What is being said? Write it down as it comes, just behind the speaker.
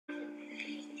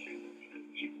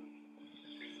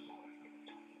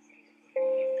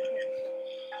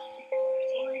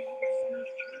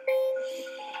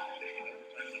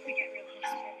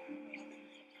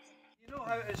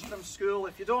finished from school.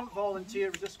 If you don't volunteer,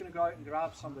 we're just going to go out and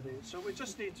grab somebody. So we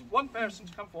just need one person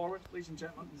to come forward, ladies and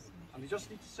gentlemen, and we just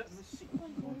need to sit in this seat.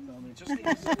 We just need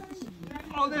to sit in this seat.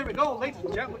 Oh, there we go, ladies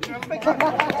and gentlemen.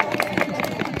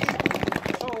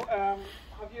 So,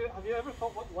 have you ever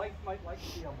thought what life might like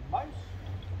to be a mouse?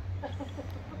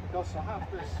 Because I have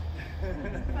this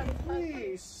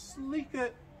wee,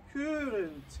 sleek-it, cool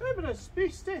and timorous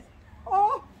beastie.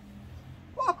 Oh,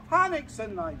 what a panic's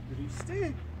in thy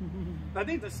greasty. I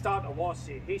need to start a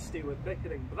wassy hasty with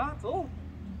bickering brattle.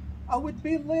 I would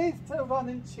be loath to run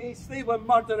and chase thee with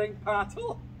murdering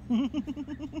pattle.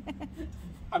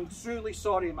 I'm truly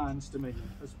sorry man's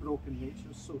dominion has broken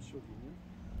nature's social union,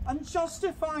 and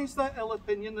justifies that ill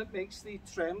opinion that makes thee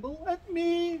tremble at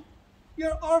me,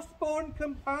 your earthborn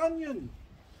companion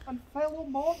and fellow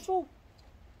mortal.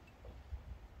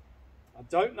 I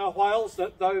doubt na whiles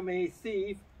that thou may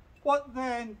thieve, what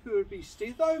then, poor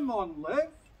beastie, thou maun live?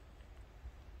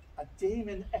 A dame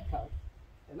in ichor,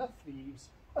 in a thieves,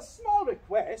 a small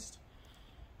request,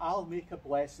 I'll make a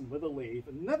blessing with a lave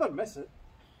and never miss it.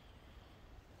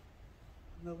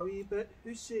 And a wee bit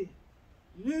hussy,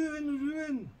 new in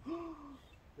ruin,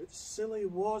 it silly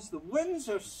was, the winds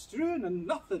are strewn and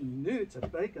nothing new to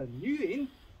beg a new ane,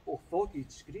 o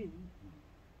foggied screen.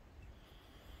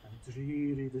 And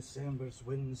dreary December's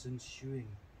winds ensuing,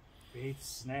 baith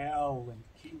snell and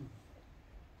keen.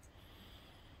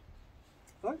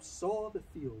 Thou saw the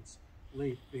fields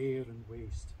laid bare and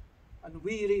waste, and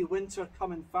weary winter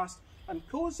coming fast, and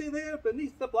cosy there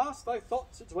beneath the blast I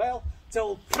thought to dwell,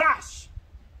 till crash!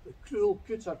 The cruel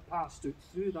cooter passed out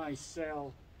through thy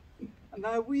cell, and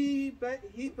thy wee bit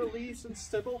heap of leaves and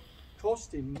stibble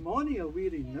cost him mony a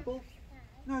weary nibble.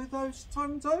 Now thou's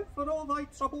turned out for all thy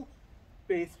trouble,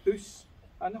 baith hoose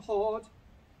and hod,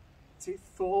 to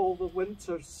thaw the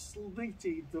winter's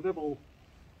sleety dribble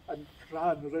and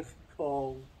cranrich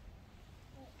call.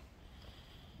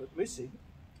 But missy,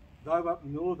 thou art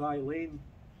know thy lane,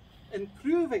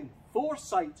 improving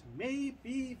foresight may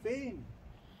be vain.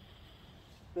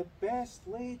 The best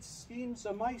laid schemes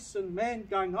of mice and men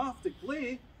gang off to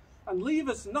gley, and leave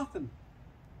us nothing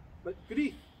but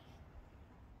grief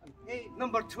and pain.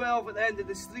 Number 12 at the end of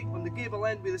the street on the gable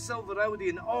end with the silver rowdy,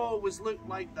 and always look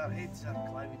like their heads are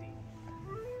cloudy.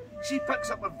 She picks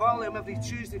up her volume every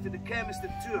Tuesday for the chemist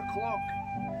at 2 o'clock.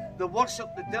 They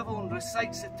worship the devil and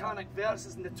recite satanic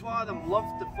verses, and the two of them love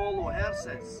to follow her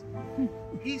sis.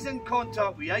 He's in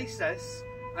contact with ISIS,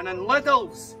 and in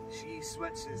Lidl's, she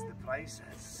switches the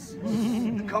prices.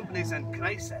 The company's in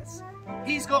crisis.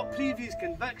 He's got previous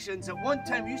convictions. At one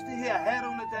time, he used to have a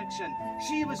heroin addiction.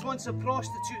 She was once a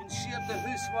prostitute and shared the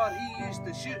house where he used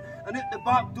to shoot. And out the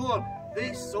back door,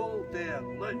 they sold their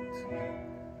loot.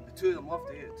 The two of them love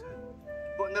to hear it too.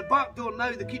 But in their back door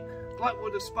now, they keep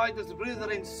blackwater spiders, the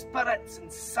breathing spirits and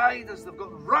ciders. They've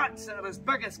got rats that are as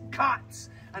big as cats,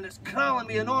 and it's crawling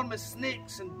with enormous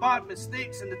snakes and bad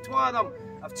mistakes, and the two of them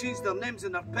have changed their names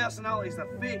and their personalities, they're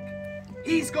fake.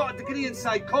 He's got a degree in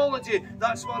psychology,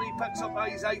 that's where he picks up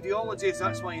his ideologies,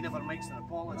 that's why he never makes an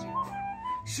apology.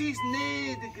 She's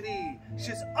nae degree,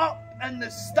 she's up in the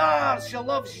stars, she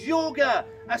loves yoga,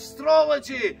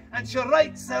 astrology, and she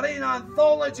writes her own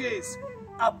anthologies.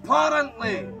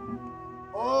 Apparently,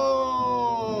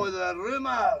 oh, the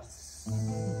rumours,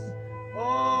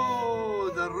 oh,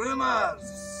 the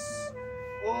rumours,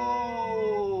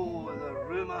 oh, the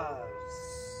rumours.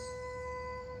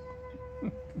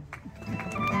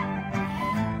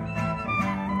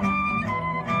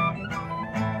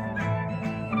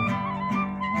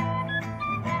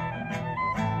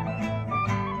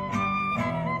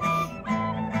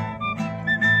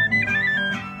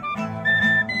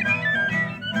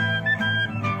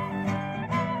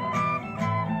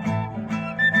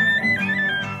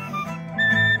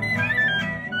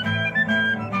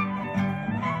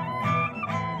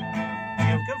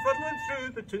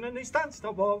 And he stands to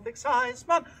all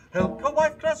excitement. Help a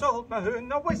wife dress old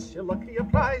Mahoon, I wish you lucky a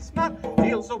prize, man.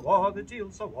 Deals a war, the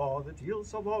deals a war, the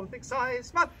deals a war with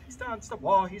excitement. He stands to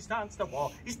war, he stands to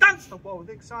war, he stands to war with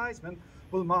excitement.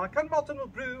 We'll mark and Malton will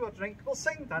brew a drink, we'll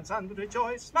sing, dance and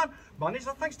rejoice, man. Money's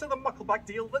a thanks to the muckleback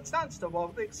deal that stands to war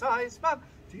with excitement.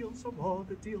 Deals a war,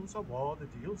 the deals a war, the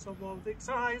deals a war with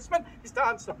excitement. He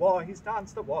stands to war, he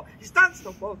stands to war, he stands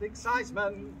to war with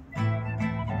excitement.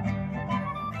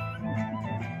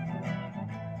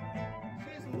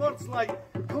 Words like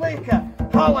Glaker,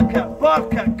 Halakit,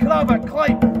 Barkit, Crabber,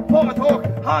 Clype, Potted Hawk,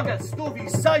 Haggis,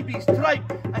 Stovies, Sibees, Tripe.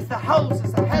 It's the hills,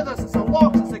 it's the heathers, it's the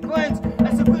lochs, it's the glens,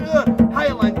 it's the Booer,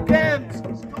 Highland Games.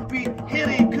 We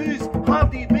hairy coos,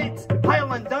 hardy baits,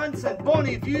 Highland dancing,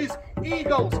 bonny views,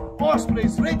 eagles,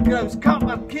 ospreys, red grouse,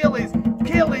 Catler,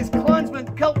 Caileys,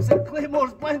 Clansmen,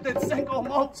 single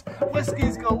malts,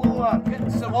 whiskies galore, getting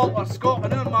Sir Walter Scott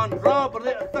and our man Rob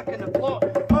right thick in the plot.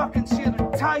 Harkin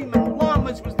sharing time and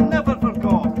language was never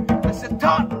forgot. It's a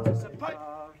tartan, it's a pipe.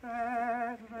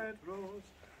 A red rose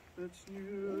that's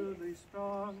newly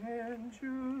sprung in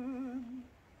June.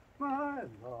 My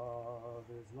love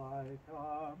is like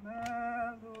a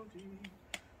melody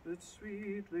that's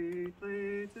sweetly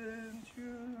played in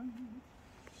tune.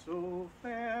 So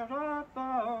fair art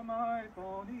thou, my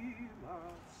bonny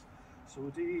lass, so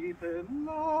deep in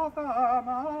love am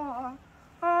I,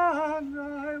 and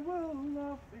I will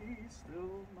love thee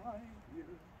still, my dear,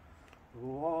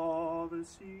 though all the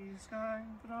seas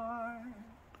gang dry,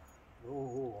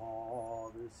 though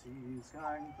all the seas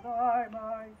gang dry,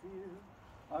 my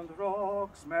dear, and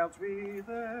rocks melt with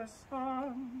the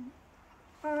sun,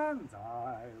 and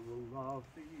I will love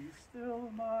thee still,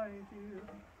 my dear,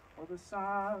 or the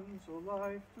sands of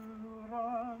life to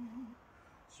run.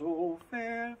 So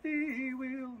fare thee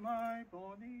will, my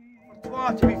bonny.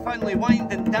 Twa to be finally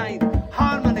wined and dined.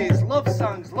 Harmonies, love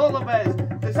songs, lullabies,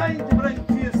 designed to bring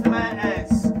tears to my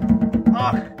eyes.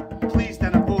 Ach, please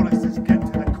dinna Boris is good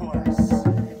to the chorus.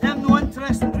 I'm no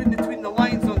interested in reading between the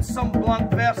lines on some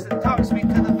blank verse that tucks me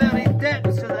to the very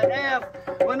depths of the earth,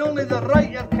 when only the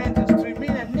writer kens its true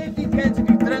meaning. Nobody kens if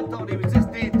he dreamt or he was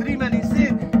just daydreaming. He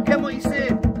said, ken what he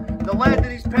said? The lead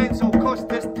in his pencil cost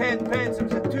this 10 pence. It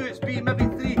was a 2, it's B, maybe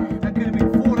 3. It could have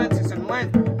been 4 inches in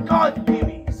length. God gave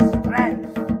me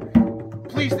strength.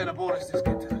 Please dinna Boris is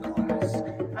good to the chorus.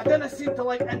 I didn't seem to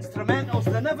like instrumentals.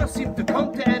 They never seem to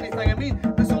come to anything. I mean,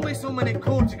 there's only so many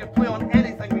chords you can play on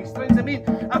anything with strings. I mean,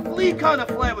 a flea can't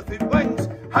fly without wings.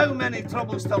 How many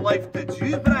troubles to life did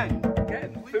you bring?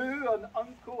 Getting foo and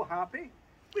unco happy?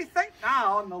 We think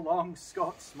now on the long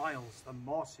Scot smiles, the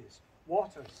mosses,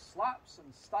 waters, slaps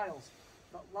and styles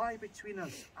that lie between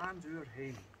us and our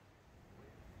hame.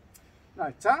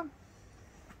 Now,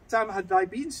 Tam, had thy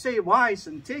been sae wise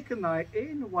and taken thy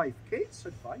ain wife Kate's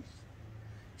advice,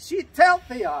 she'd tell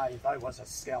thee aye thou was a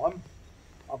skellum,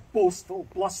 a boastful,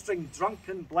 blustering,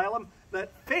 drunken blellum,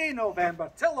 that fae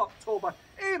November till October,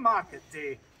 ae market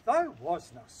day, thou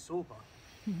wasna sober.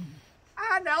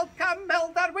 And Elka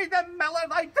Milder with the miller,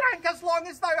 thy drank as long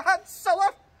as thou had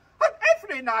siller, and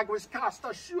every nag was cast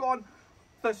a shoe on.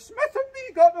 The smith and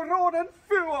me got roaring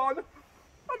foo on,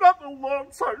 and at the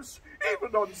Lord's house,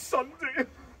 even on Sunday,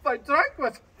 they drank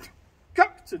with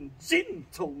Captain Jean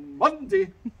till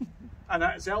Monday. And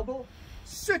at his elbow,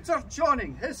 Suitor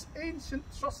Johnning, his ancient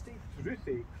trusty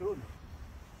truthy crony.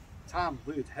 Tam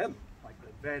wooed him like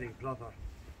the very brother.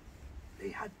 They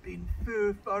had been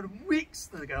foo for weeks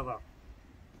together.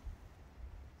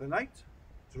 The night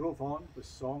drove on with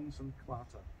songs and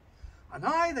clatter, and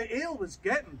aye, the ale was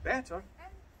getting better.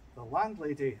 The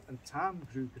landlady and Tam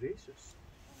grew gracious,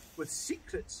 with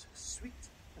secrets sweet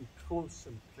and close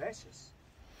and precious.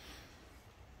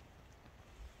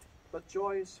 But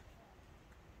joys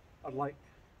are like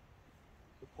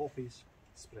the poppies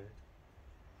spread.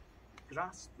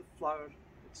 Grasp the flower,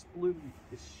 its bloom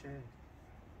is shed.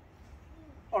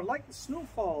 Or like the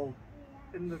snowfall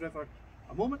in the river,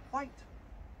 a moment white,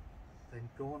 then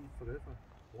gone forever.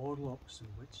 Warlocks and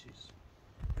witches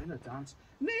in a dance.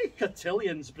 Nae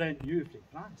cotillions Brent knew frae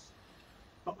France,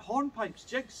 but hornpipes,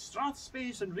 jigs,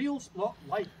 strathspeys and reels brought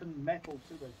life and metal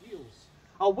to their heels.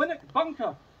 A winnock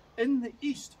bunker in the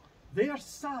east, there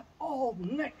sat Auld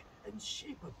Nick in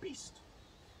shape of beast.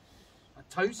 A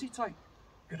tousy type,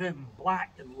 grim,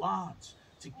 black and large,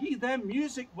 to gie them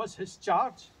music was his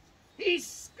charge. He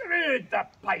screwed the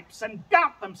pipes and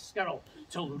gat them skirl,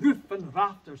 till roof and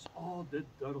rafters all did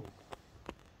dirl.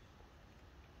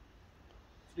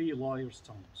 3 lawyers'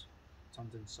 tongues,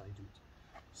 turned inside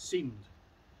out, seemed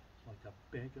like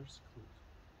a beggar's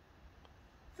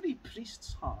coat. 3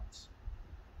 priests' hearts,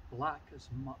 black as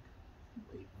muck,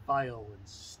 lay vile and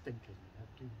stinking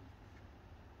every nook.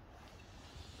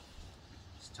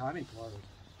 As Tammy glowered,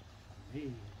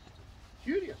 amazed,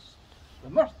 curious, the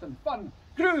mirth and fun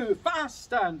grew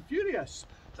fast and furious.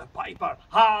 The piper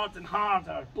hard and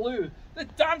harder blew, the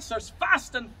dancers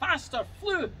fast and faster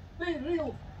flew. They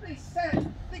reeled, they set,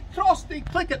 they crossed, they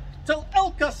clicked, till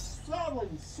ilka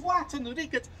snarling, swat and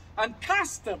reekit, and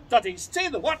cast their duddies to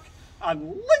the work,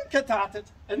 and linkit at it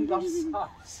in their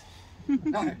sacks.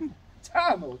 Now,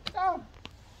 Tam O Tam,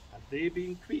 had they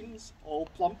been queens, all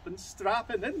plump and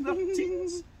strapping in their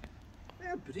teens?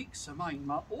 Their breeks o' mine,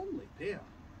 my only pair,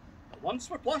 that once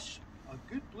were plush,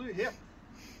 a good blue hair,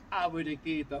 I would have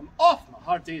gave them off my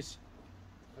hardies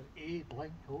for a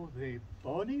blink o' the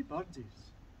bonny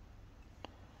birdies.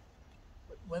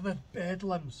 But with their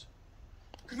bedlams,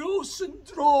 gross and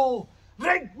droll,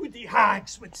 red woody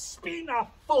hags with spina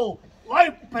full,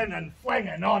 louping and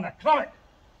flinging on a crummock.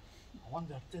 I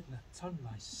wonder didn't it turn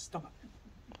my stomach.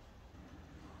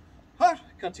 Her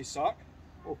cutty sark,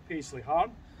 o Paisley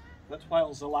harm, that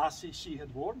whiles a lassie she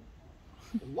had worn,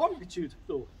 in longitude,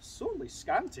 though sorely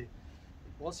scanty,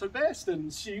 was her best,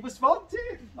 and she was vaunty.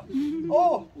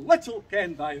 Oh, little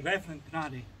ken thy reverend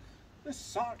granny, this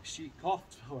sark she got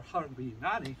for her wee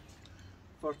nanny,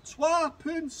 for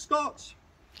 £2 Scots.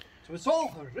 'Twas all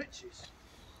her riches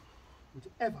would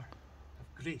ever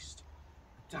have graced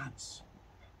a dance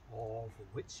of the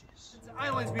witches. The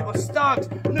islands we were stags,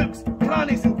 nooks,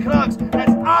 crannies and crags. It's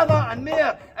a' that and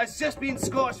mair. It's just being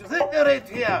Scottish without the red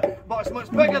hair. But it's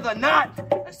much bigger than that.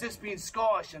 It's just being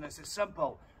Scottish and it's as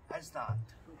simple as that.